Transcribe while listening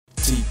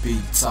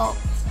TB Talk,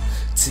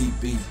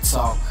 TB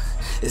Talk.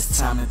 It's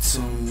time to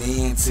tune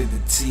in to the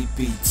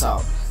TB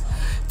Talk,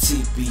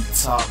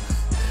 TB Talk,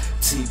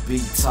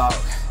 TB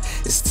Talk.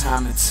 It's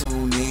time to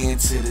tune in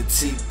to the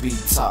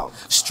TB Talk.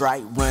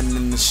 Stripe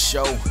running the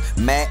show,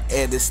 Matt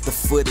edits the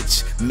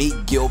footage.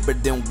 Meet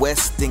Gilbert and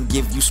Weston,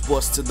 give you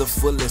sports to the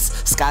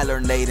fullest.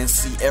 Skylar, Nate, and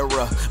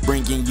Sierra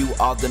bringing you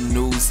all the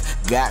news.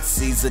 Got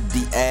Cesar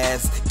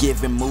Diaz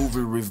giving movie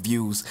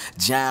reviews.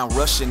 John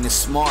Rushing is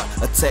smart,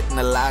 a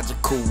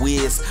technological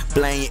whiz.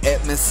 Blaine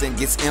Edmondson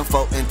gets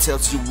info and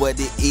tells you what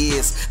it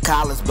is.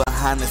 Collins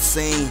behind the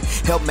scene,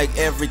 help make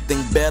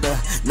everything better.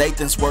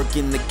 Nathan's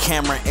working the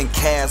camera and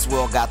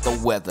Caswell got the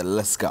weather.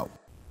 Let's go.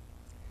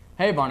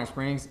 Hey Bonner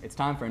Springs, it's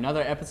time for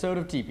another episode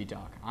of TP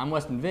Talk. I'm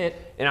Weston Vitt.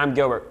 And I'm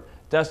Gilbert.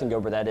 Dustin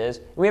Gilbert, that is.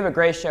 We have a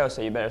great show,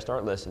 so you better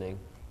start listening.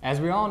 As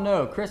we all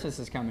know, Christmas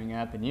is coming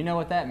up, and you know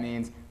what that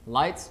means.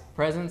 Lights,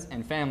 presents,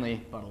 and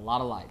family, but a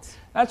lot of lights.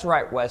 That's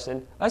right,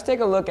 Weston. Let's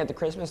take a look at the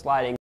Christmas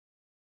lighting.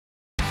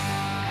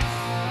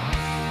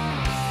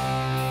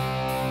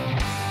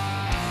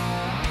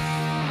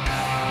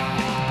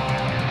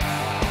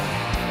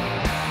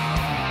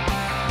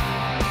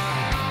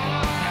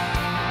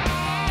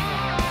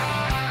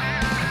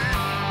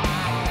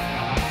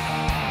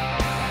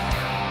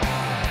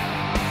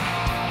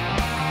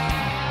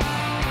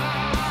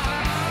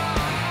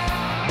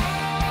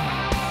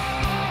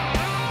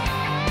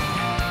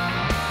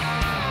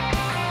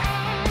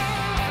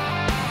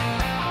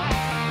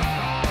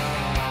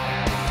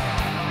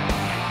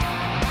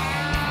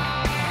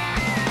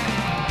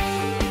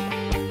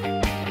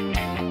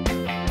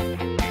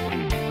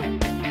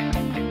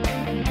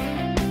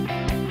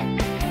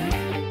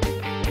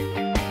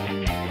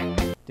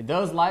 Did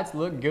those lights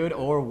look good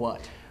or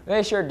what?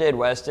 They sure did,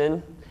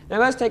 Weston. Now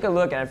let's take a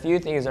look at a few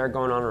things that are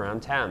going on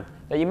around town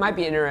that you might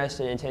be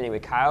interested in attending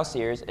with Kyle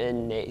Sears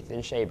and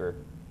Nathan Shaber.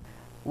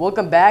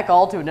 Welcome back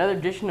all to another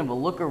edition of A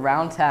Look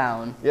Around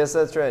Town. Yes,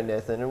 that's right,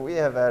 Nathan, and we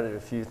have added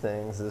a few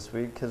things this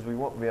week because we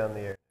won't be on the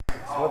air.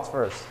 So what's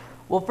first?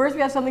 Well, first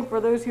we have something for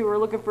those who are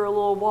looking for a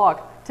little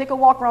walk. Take a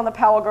walk around the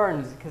Powell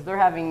Gardens because they're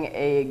having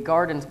a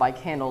Gardens by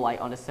Candlelight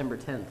on December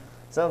 10th.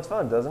 Sounds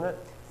fun, doesn't it?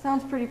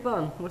 Sounds pretty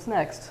fun. What's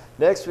next?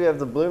 Next, we have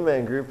the Blue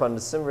Man Group on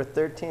December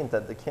 13th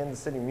at the Kansas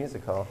City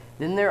Music Hall.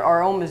 Then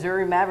our own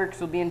Missouri Mavericks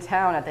will be in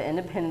town at the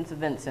Independence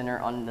Event Center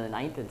on the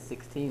 9th and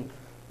 16th.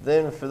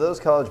 Then, for those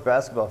college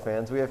basketball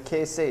fans, we have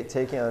K-State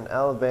taking on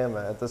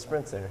Alabama at the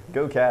Sprint Center.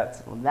 Go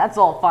Cats! Well, that's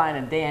all fine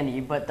and dandy,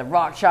 but the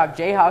Rock Chalk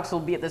Jayhawks will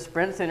be at the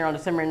Sprint Center on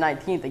December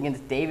 19th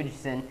against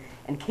Davidson,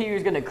 and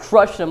KU's going to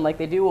crush them like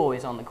they do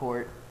always on the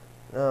court.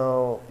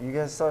 No, you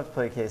guys still have to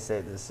play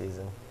K-State this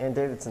season, and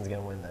Davidson's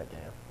going to win that game.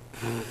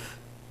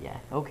 Yeah,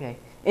 okay.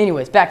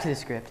 Anyways, back to the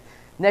script.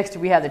 Next,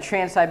 we have the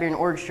Trans-Siberian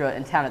Orchestra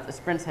in town at the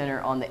Sprint Center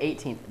on the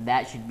 18th.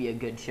 That should be a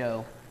good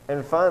show.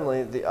 And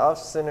finally, the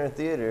Off-Center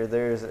Theater,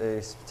 there's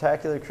a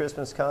spectacular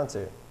Christmas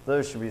concert.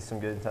 Those should be some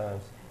good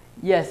times.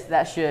 Yes,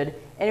 that should.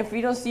 And if we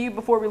don't see you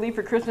before we leave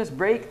for Christmas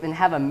break, then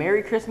have a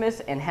Merry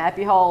Christmas and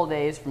Happy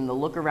Holidays from the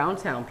Look Around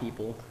Town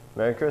people.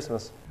 Merry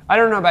Christmas. I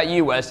don't know about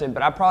you, Weston,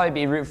 but I'll probably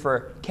be rooting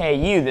for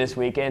KU this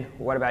weekend.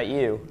 What about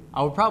you?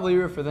 I would probably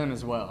root for them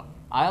as well.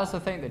 I also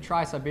think the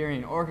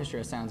Tri-Siberian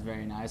Orchestra sounds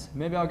very nice.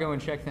 Maybe I'll go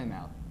and check them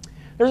out.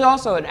 There's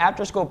also an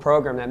after-school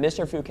program that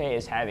Mr. Fouquet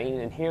is having,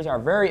 and here's our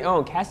very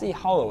own Cassidy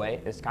Holloway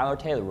and Skylar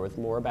Taylor with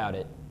more about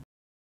it.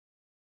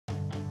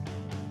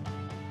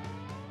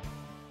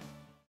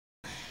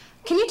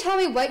 Can you tell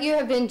me what you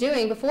have been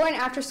doing before and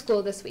after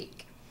school this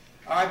week?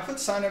 I put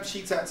sign-up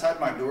sheets outside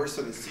my door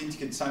so that students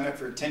could sign up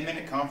for a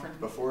 10-minute conference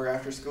before or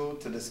after school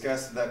to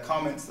discuss the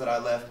comments that I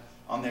left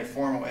on their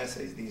formal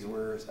essays. These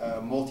were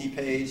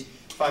multi-page,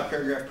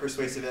 5-paragraph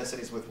persuasive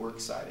essays with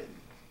works cited.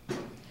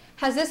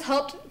 Has this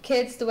helped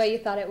kids the way you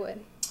thought it would?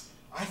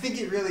 I think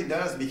it really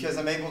does because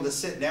I'm able to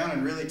sit down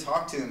and really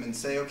talk to them and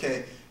say,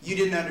 okay, you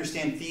didn't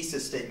understand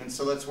thesis statements,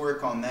 so let's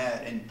work on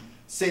that. And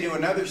say to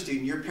another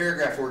student, your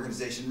paragraph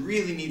organization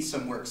really needs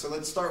some work, so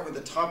let's start with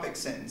the topic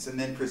sentence and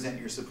then present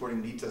your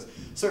supporting details.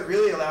 So it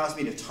really allows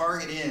me to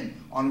target in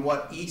on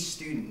what each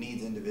student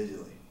needs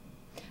individually.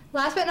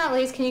 Last but not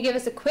least, can you give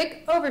us a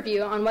quick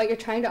overview on what you're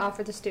trying to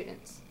offer the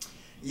students?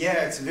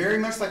 Yeah, it's very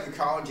much like a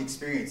college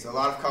experience. A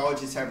lot of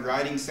colleges have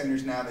writing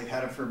centers now. They've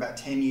had them for about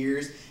 10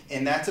 years.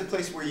 And that's a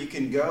place where you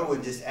can go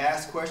and just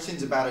ask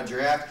questions about a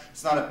draft.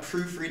 It's not a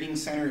proofreading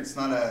center. It's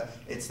not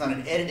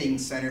an editing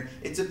center.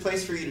 It's a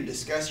place for you to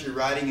discuss your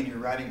writing and your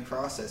writing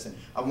process. And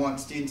I want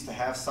students to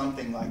have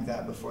something like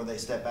that before they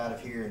step out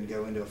of here and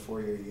go into a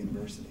four-year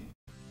university.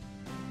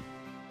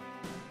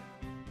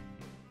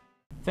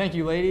 Thank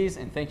you, ladies,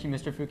 and thank you,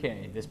 Mr.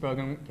 Fouquet. This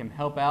program can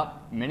help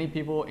out many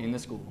people in the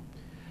school.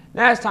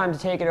 Now it's time to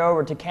take it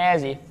over to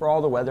Cassie for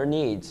all the weather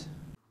needs.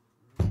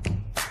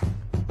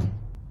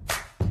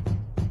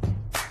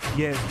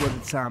 Yes, what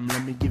a time,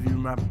 let me give you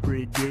my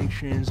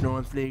predictions. No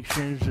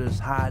inflictions,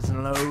 just highs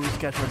and lows.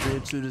 Catch my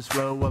drift to the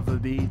flow of a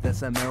beat,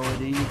 that's a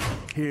melody.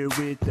 Here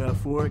with the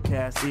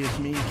forecast, it's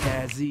me,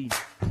 Cassie.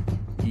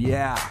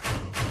 Yeah.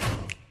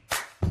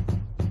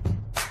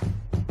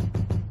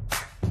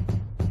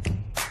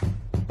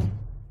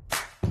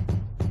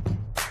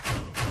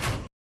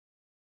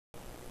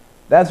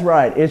 That's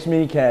right, it's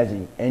me,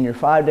 Kazi, and your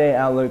 5-day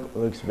outlook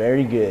looks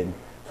very good.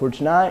 For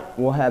tonight,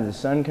 we'll have the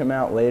sun come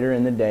out later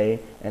in the day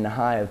and a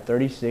high of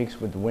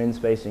 36 with the winds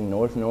facing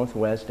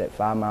north-northwest at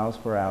 5 miles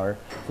per hour.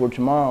 For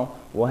tomorrow,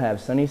 we'll have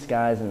sunny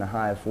skies and a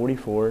high of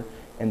 44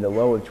 and the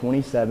low of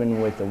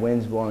 27 with the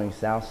winds blowing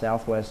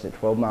south-southwest at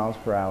 12 miles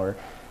per hour.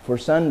 For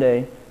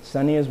Sunday,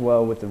 sunny as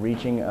well with the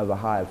reaching of a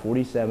high of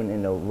 47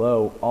 and a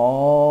low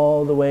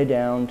all the way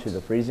down to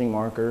the freezing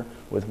marker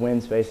with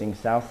winds facing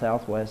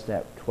south-southwest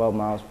at 12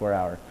 miles per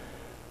hour.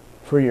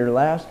 For your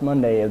last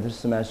Monday of the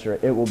semester,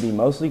 it will be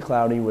mostly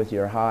cloudy with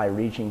your high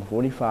reaching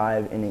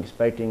 45 and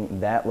expecting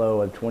that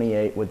low of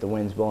 28 with the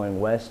winds blowing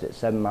west at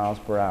 7 miles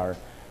per hour.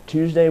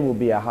 Tuesday will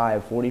be a high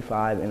of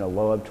 45 and a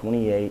low of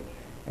 28.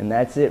 And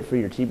that's it for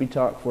your TP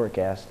Talk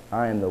forecast.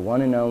 I am the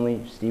one and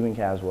only Stephen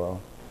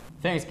Caswell.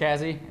 Thanks,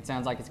 Cassie. It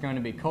sounds like it's going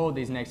to be cold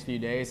these next few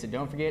days, so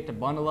don't forget to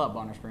bundle up,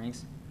 Bonner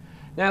Springs.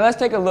 Now let's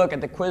take a look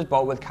at the Quiz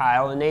Bowl with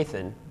Kyle and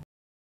Nathan.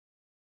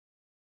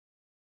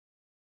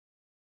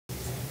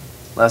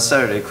 Last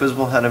Saturday, Quiz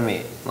Bowl had a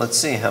meet. Let's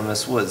see how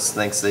Miss Woods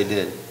thinks they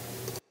did.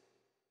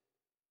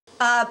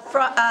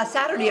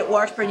 Saturday at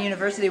Washburn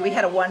University, we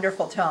had a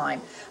wonderful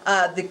time.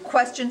 The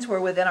questions were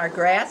within our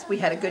grasp. We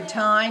had a good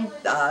time.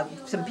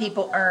 Some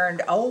people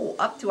earned,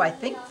 up to, I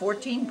think,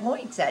 14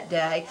 points that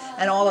day,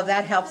 and all of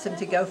that helps them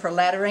to go for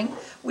lettering.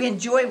 We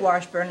enjoy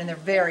Washburn, and they're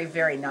very,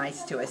 very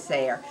nice to us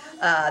there.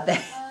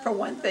 For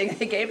one thing,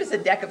 they gave us a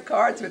deck of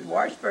cards with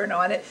Washburn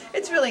on it.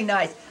 It's really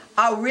nice.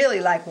 I really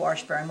like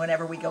Washburn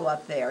whenever we go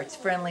up there. It's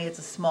friendly. It's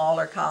a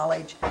smaller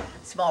college,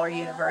 smaller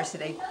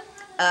university.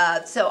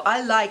 So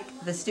I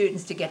like the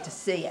students to get to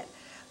see it.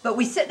 But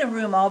we sit in a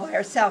room all by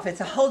ourselves.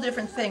 It's a whole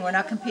different thing. We're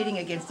not competing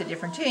against a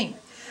different team.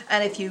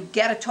 And if you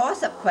get a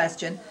toss-up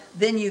question,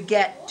 then you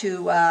get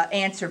to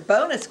answer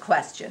bonus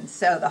questions.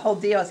 So the whole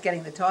deal is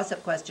getting the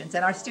toss-up questions.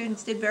 And our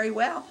students did very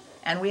well,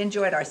 and we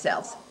enjoyed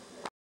ourselves.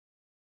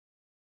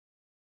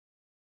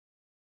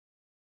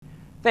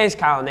 Thanks,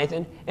 Kyle and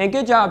Nathan, and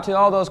good job to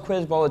all those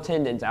Quiz Bowl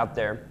attendants out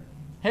there.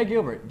 Hey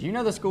Gilbert, do you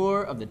know the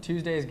score of the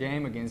Tuesday's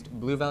game against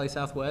Blue Valley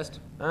Southwest?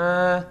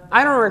 I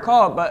don't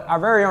recall, but our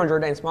very own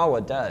Jordan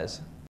Smallwood does.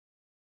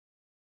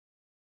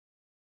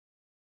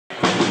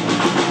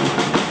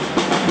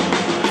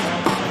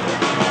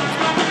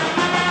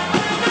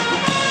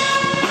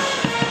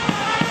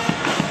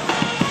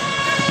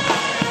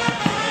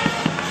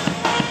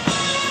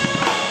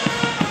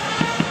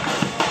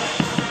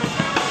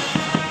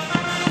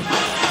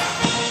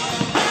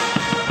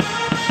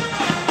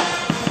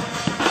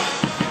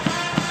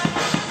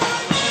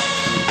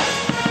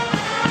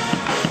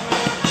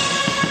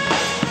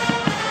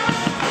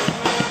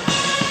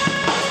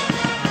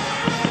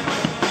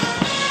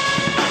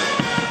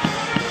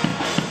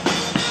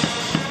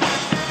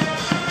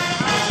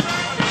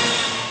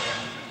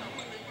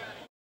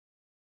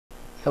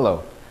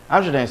 Hello,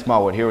 I'm Jordan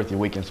Smallwood here with your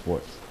Week in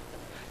Sports.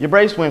 Your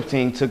Brave swim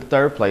team took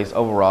third place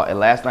overall at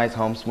last night's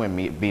home swim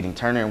meet, beating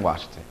Turner and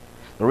Washington.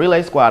 The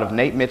relay squad of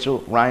Nate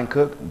Mitchell, Ryan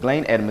Cook,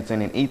 Blaine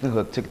Edmondson, and Ethan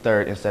Hook took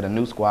third and set a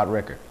new squad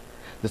record.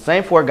 The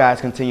same four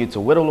guys continued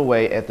to whittle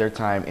away at their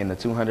time in the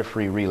 200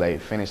 free relay,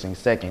 finishing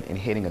second and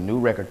hitting a new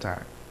record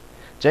time.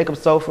 Jacob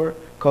Sofer,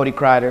 Cody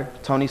Kreider,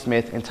 Tony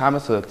Smith, and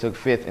Thomas Hook took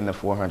fifth in the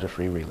 400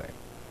 free relay.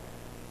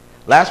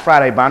 Last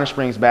Friday, Bonner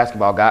Springs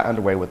basketball got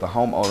underway with a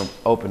home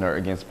opener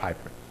against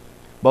Piper.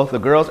 Both the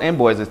girls' and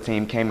boys'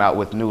 team came out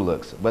with new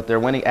looks, but their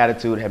winning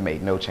attitude had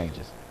made no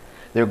changes.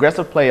 The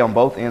aggressive play on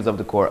both ends of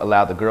the court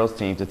allowed the girls'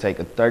 team to take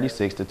a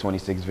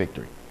 36-26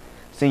 victory.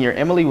 Senior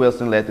Emily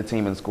Wilson led the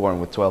team in scoring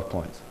with 12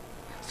 points.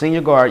 Senior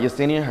guard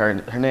Yesenia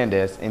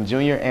Hernandez and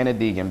junior Anna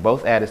Deegan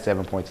both added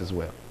 7 points as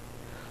well.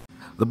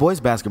 The boys'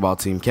 basketball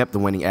team kept the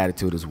winning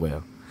attitude as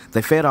well.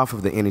 They fed off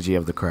of the energy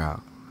of the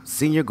crowd.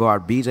 Senior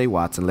guard B.J.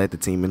 Watson led the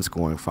team in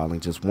scoring, falling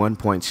just 1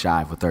 point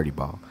shy of a 30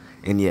 ball.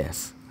 And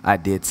yes, I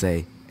did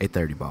say a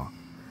 30 ball.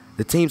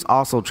 The teams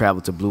also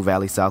traveled to Blue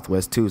Valley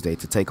Southwest Tuesday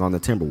to take on the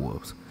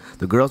Timberwolves.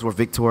 The girls were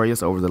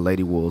victorious over the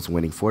Lady Wolves,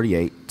 winning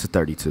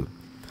 48-32.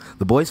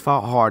 The boys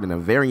fought hard in a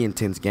very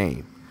intense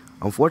game.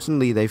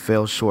 Unfortunately, they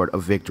fell short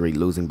of victory,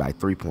 losing by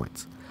 3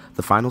 points.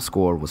 The final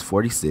score was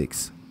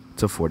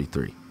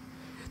 46-43.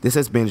 This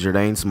has been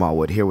Jordan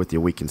Smallwood here with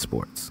your Week in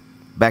Sports.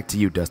 Back to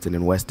you, Dustin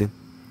and Weston.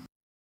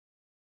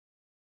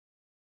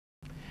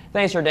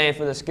 Thanks, Jordan,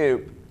 for the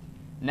scoop.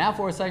 Now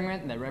for a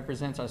segment that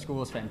represents our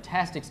school's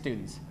fantastic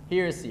students.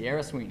 Here is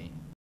Sierra Sweeney.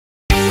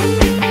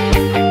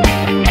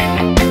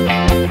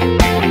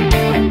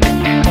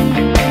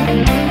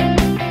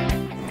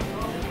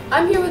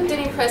 I'm here with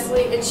Denny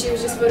Presley, and she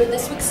was just voted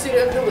this week's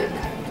Student of the Week.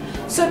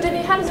 So,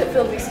 Denny, how does it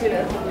feel to be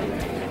Student of the Week?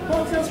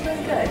 Well, it feels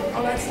pretty good.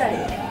 All that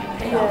studying.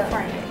 And all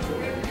friends.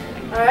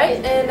 All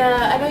right, and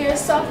I know you're a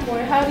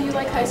sophomore. How do you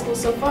like high school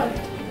so far?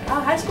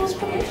 High school is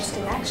pretty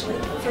interesting, actually.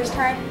 First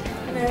time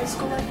in a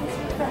school like this.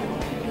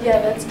 Yeah,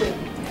 that's good.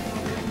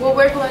 Well,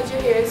 we're glad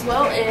you're here as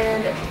well,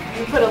 and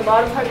you put a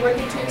lot of hard work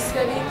into your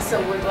studying, so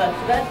we're glad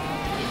for that.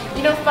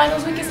 You know,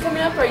 finals week is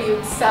coming up. Are you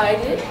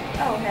excited?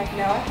 Oh, heck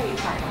no. I hate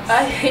finals.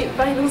 I hate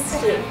finals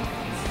too,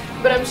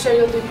 but I'm sure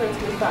you'll do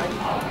perfectly fine.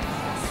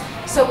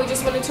 So we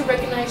just wanted to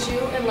recognize you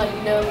and let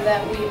you know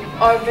that we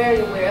are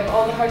very aware of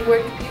all the hard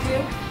work you do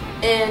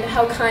and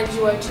how kind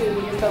you are to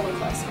your fellow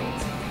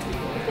classmates.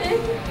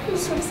 And we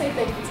just want to say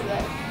thank you to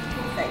that.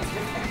 Thanks for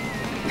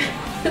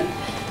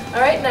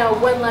All right, now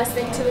one last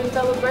thing to the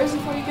fellow birds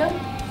before you go.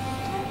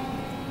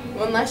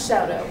 One last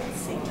shout out. Let's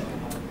see.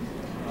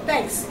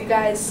 Thanks, you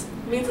guys.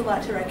 It means a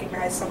lot to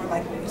recognize someone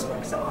like me who's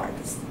worked so hard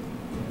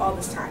all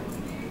this time.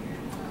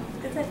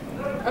 That's it.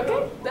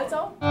 Okay, that's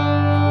all.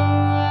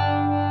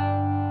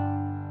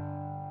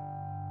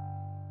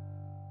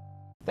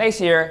 Thanks,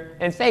 Sierra,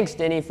 and thanks,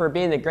 Denny, for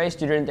being the great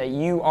student that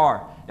you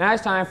are. Now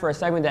it's time for a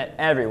segment that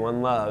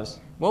everyone loves.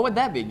 What would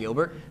that be,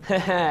 Gilbert?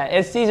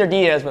 It's Cesar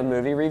Diaz with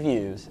movie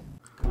reviews.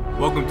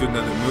 Welcome to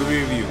another movie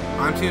review.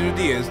 I'm Cesar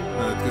Diaz.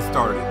 Now let's get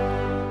started.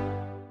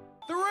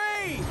 3,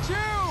 2,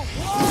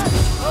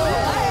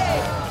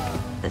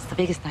 1. That's the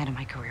biggest night of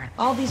my career.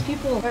 All these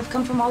people have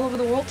come from all over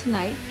the world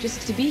tonight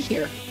just to be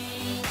here.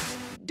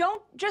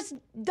 Don't just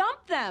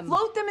dump them.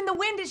 Float them in the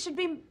wind. It should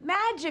be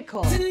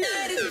magical.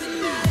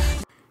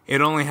 It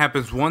only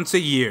happens once a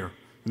year,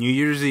 New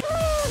Year's Eve.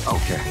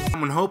 Okay.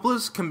 When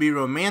hopeless can be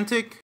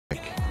romantic.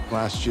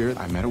 Last year,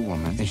 I met a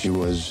woman, and she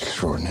was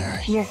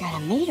extraordinary. You're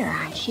gonna meet her,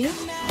 aren't you?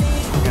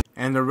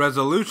 And the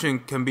resolution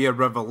can be a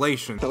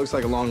revelation. That looks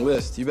like a long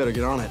list. You better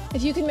get on it.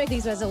 If you can make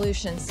these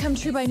resolutions come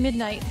true by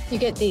midnight, you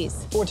get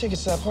these. 4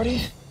 tickets to that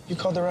party? You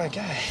called the right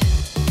guy.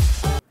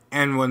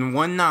 And when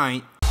one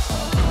night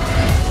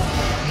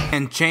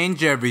can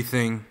change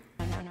everything.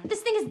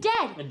 This thing is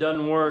dead. It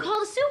doesn't work. Call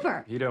the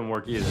super. He doesn't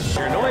work either.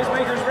 Your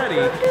noisemaker's ready.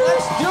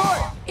 Let's do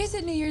it! Is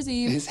it New Year's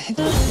Eve? Is it?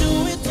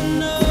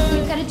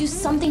 We've got to do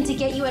something to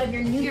get you out of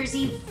your New Year's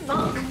Eve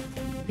funk.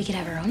 We could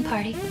have our own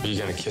party. Are you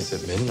gonna kiss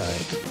at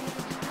midnight?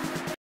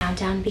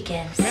 Countdown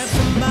begins. Oh,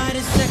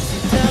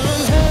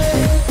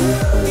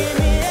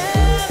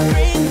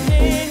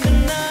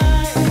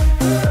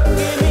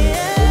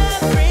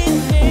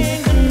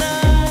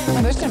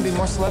 there's gonna be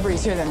more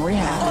celebrities here than we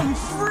have. I'm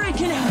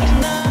freaking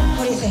out.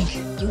 What do you think?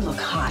 You look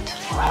hot.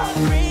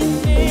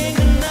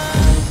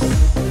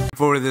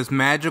 For this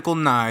magical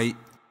night,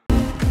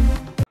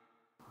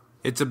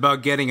 it's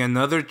about getting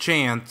another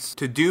chance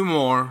to do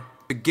more,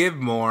 to give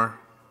more,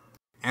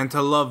 and to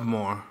love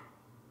more.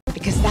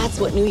 Because that's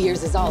what New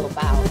Year's is all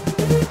about.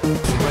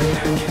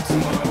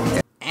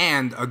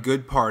 And a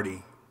good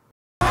party.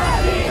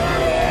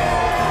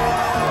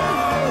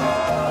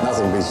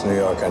 Nothing beats New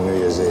York on New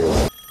Year's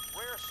Eve.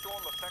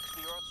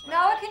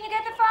 Noah, can you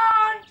get the phone?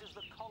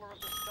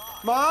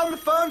 Mom, the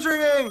phone's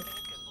ringing!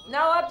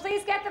 Noah,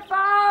 please get the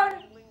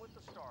phone.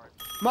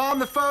 Mom,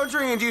 the phone's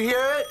ringing. Do you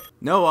hear it?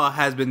 Noah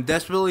has been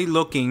desperately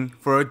looking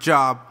for a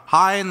job,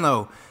 high and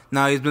low.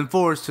 Now he's been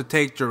forced to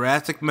take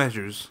drastic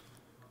measures.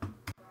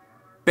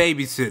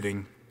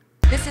 Babysitting.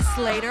 This is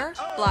Slater,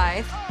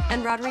 Blythe,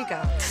 and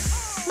Rodrigo.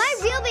 My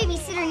real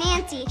babysitter,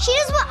 Nancy. She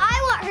does what I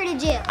want her to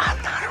do.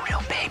 I'm not a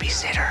real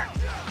babysitter.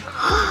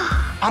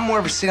 I'm more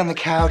of a sit on the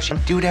couch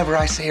and do whatever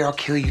I say or I'll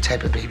kill you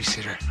type of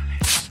babysitter.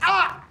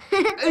 Ah!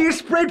 You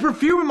sprayed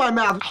perfume in my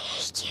mouth. I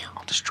hate you.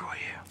 I'll destroy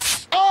you.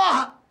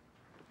 Ah!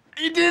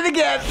 You did it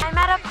again. I'm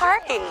at a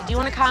party. Do you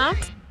want to come?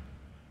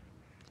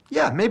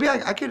 Yeah, maybe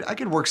I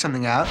could work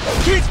something out.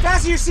 Kids,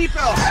 fasten your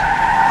seatbelts.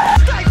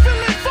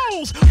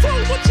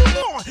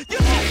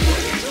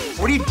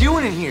 What are you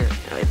doing in here?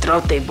 I throw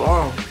the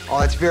ball. Oh,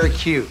 that's very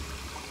cute.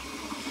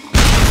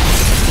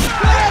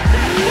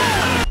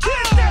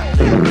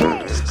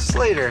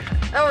 Slater.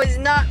 That was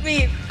not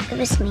me. It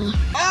was me.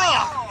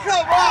 Oh,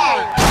 come on!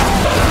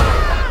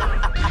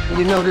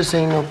 You know this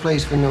ain't no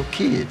place for no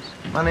kids.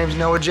 My name's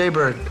Noah J.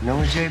 Bird.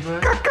 Noah J.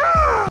 Bird?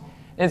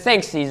 And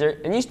thanks, Caesar.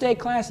 And you stay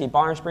classy,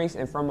 Barn Springs,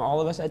 and from all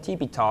of us at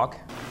TP Talk.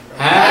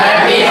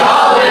 Happy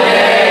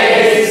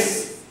Holidays!